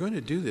we're going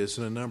to do this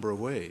in a number of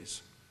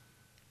ways.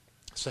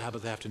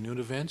 Sabbath afternoon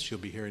events, you'll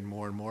be hearing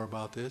more and more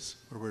about this,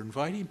 where we're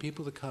inviting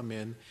people to come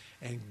in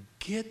and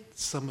get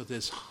some of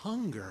this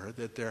hunger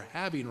that they're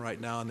having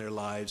right now in their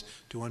lives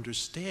to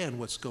understand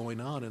what's going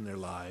on in their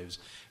lives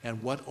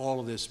and what all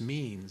of this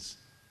means,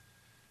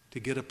 to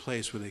get a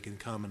place where they can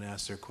come and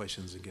ask their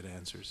questions and get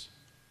answers.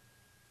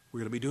 We're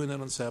going to be doing that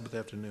on Sabbath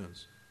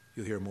afternoons.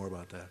 You'll hear more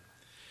about that.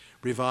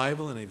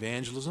 Revival and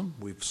evangelism,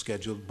 we've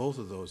scheduled both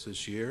of those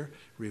this year.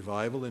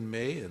 Revival in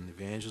May and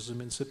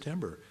evangelism in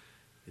September.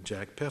 And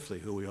Jack Peffley,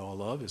 who we all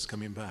love, is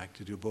coming back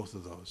to do both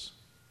of those.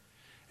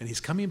 And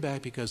he's coming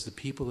back because the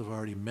people have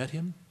already met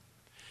him,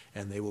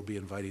 and they will be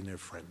inviting their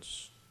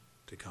friends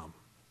to come.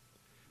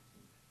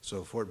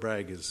 So Fort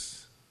Bragg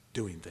is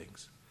doing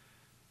things.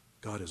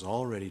 God is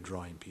already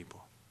drawing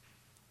people.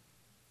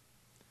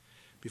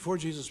 Before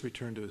Jesus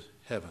returned to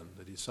heaven,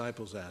 the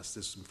disciples asked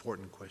this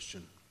important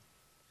question: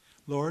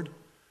 Lord,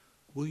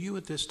 will you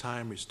at this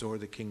time restore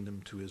the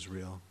kingdom to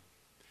Israel?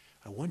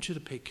 I want you to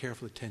pay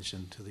careful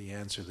attention to the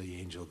answer the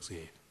angel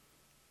gave.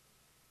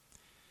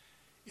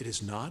 It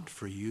is not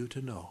for you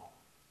to know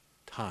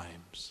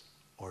times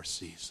or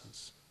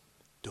seasons.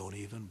 Don't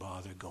even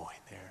bother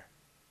going there.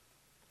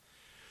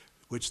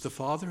 Which the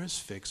Father has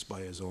fixed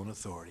by his own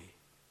authority.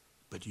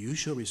 But you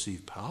shall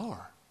receive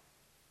power.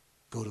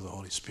 Go to the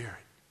Holy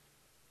Spirit,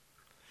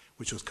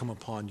 which will come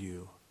upon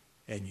you,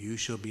 and you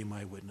shall be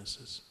my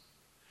witnesses.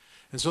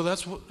 And so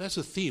that's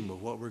a theme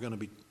of what we're going to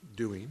be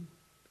doing.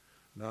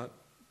 Not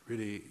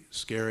really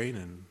scaring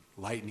and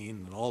lightning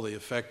and all the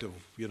effect of,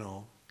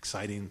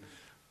 exciting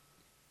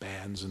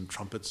bands and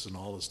trumpets and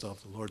all the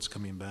stuff. The Lord's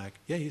coming back.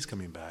 Yeah, he's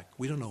coming back.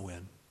 We don't know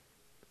when.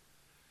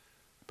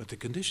 But the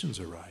conditions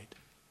are right.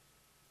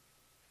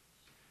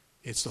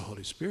 It's the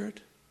Holy Spirit,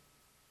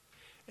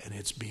 and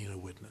it's being a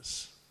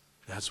witness.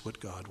 That's what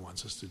God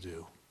wants us to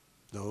do.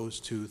 Those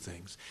two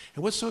things.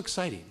 And what's so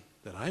exciting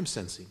that I'm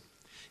sensing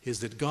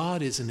is that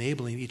God is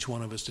enabling each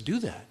one of us to do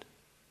that.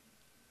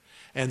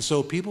 And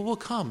so people will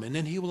come, and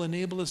then he will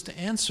enable us to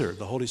answer.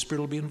 The Holy Spirit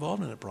will be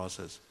involved in that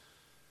process,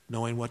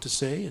 knowing what to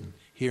say and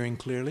hearing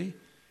clearly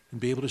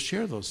and be able to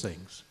share those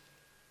things.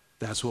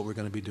 That's what we're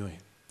going to be doing.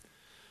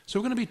 So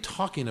we're going to be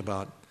talking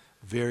about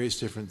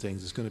various different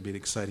things. It's going to be an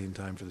exciting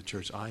time for the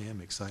church. I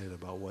am excited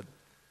about what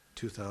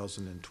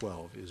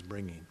 2012 is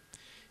bringing,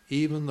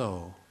 even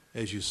though,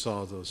 as you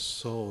saw those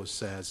so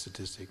sad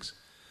statistics,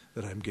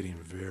 that I'm getting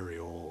very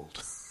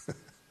old.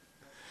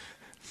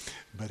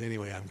 But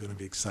anyway, I'm going to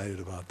be excited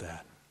about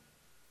that.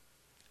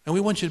 And we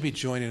want you to be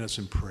joining us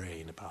in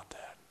praying about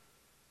that.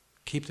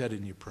 Keep that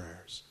in your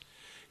prayers.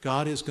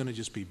 God is going to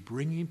just be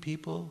bringing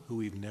people who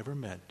we've never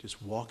met, just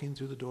walking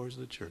through the doors of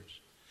the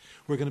church.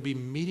 We're going to be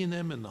meeting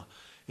them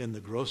in the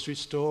grocery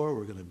store.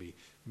 We're going to be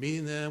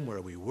meeting them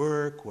where we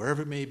work,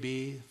 wherever it may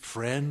be,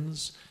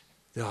 friends.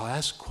 They'll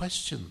ask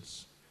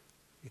questions.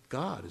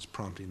 God is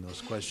prompting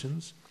those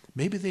questions.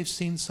 Maybe they've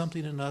seen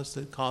something in us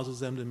that causes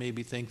them to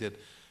maybe think that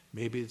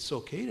maybe it's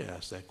okay to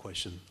ask that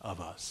question of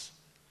us.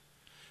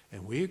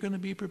 And we're going to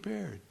be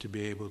prepared to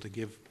be able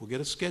to we'll get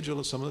a schedule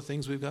of some of the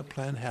things we've got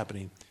planned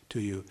happening to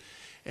you.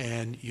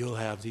 And you'll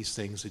have these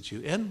things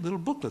and little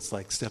booklets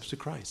like Steps to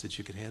Christ that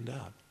you can hand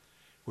out.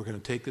 We're going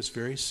to take this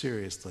very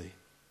seriously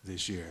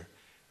this year.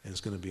 And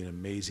it's going to be an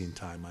amazing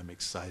time. I'm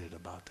excited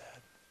about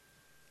that.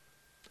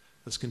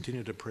 Let's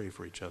continue to pray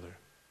for each other.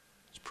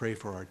 Let's pray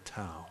for our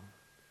town.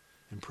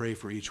 And pray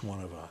for each one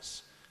of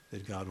us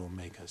that God will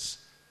make us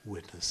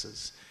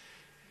witnesses.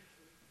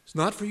 It's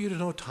not for you to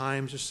know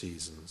times or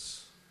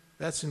seasons.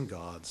 That's in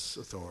God's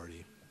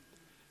authority.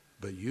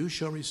 But you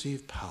shall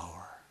receive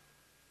power.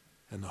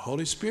 And the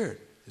Holy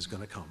Spirit is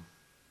going to come.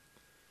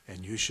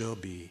 And you shall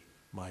be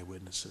my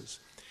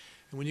witnesses.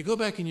 And when you go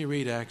back and you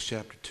read Acts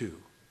chapter 2,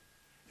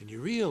 and you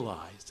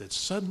realize that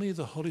suddenly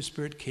the Holy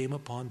Spirit came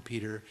upon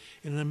Peter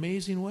in an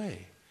amazing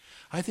way.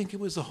 I think it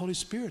was the Holy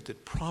Spirit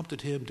that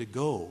prompted him to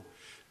go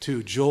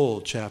to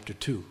Joel chapter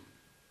 2.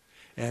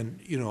 And,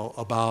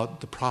 about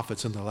the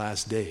prophets in the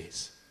last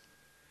days.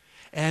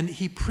 And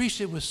he preached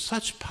it with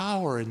such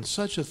power and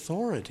such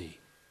authority.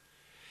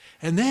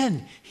 And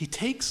then he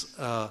takes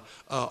a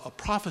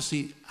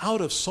prophecy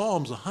out of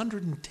Psalms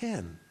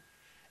 110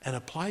 and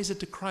applies it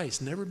to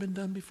Christ. Never been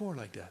done before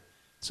like that.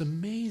 It's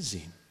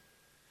amazing.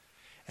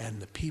 And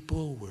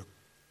the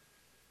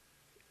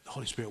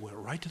Holy Spirit went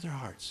right to their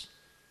hearts.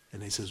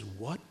 And they says,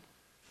 what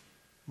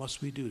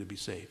must we do to be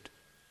saved?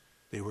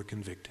 They were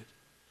convicted.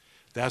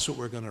 That's what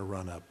we're going to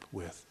run up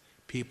with.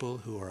 People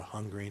who are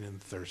hungering and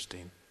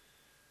thirsting.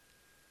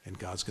 And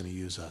God's going to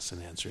use us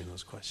in answering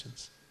those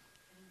questions.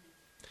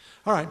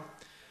 All right.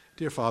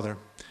 Dear Father,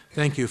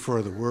 thank you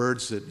for the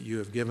words that you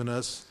have given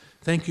us.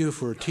 Thank you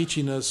for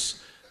teaching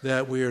us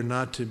that we are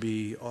not to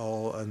be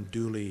all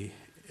unduly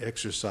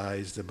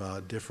exercised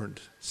about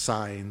different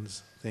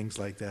signs, things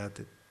like that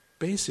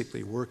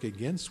basically work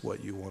against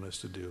what you want us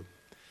to do.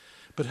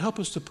 But help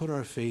us to put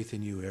our faith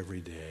in you every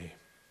day.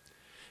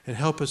 And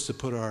help us to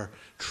put our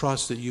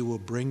trust that you will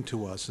bring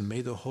to us. And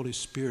may the Holy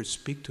Spirit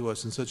speak to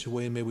us in such a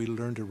way, and may we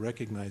learn to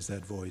recognize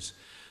that voice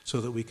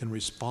so that we can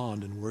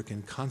respond and work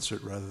in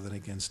concert rather than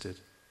against it.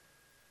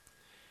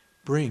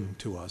 Bring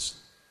to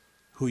us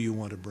who you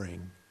want to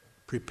bring.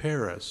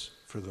 Prepare us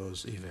for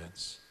those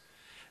events.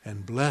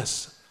 And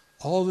bless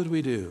all that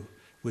we do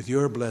with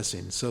your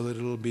blessing so that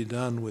it will be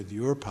done with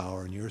your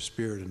power and your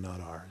Spirit and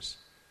not ours.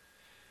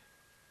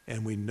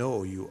 And we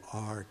know you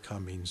are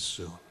coming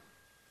soon.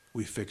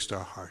 We fixed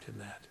our heart in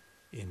that.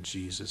 In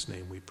Jesus'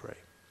 name we pray.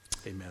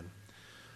 Amen.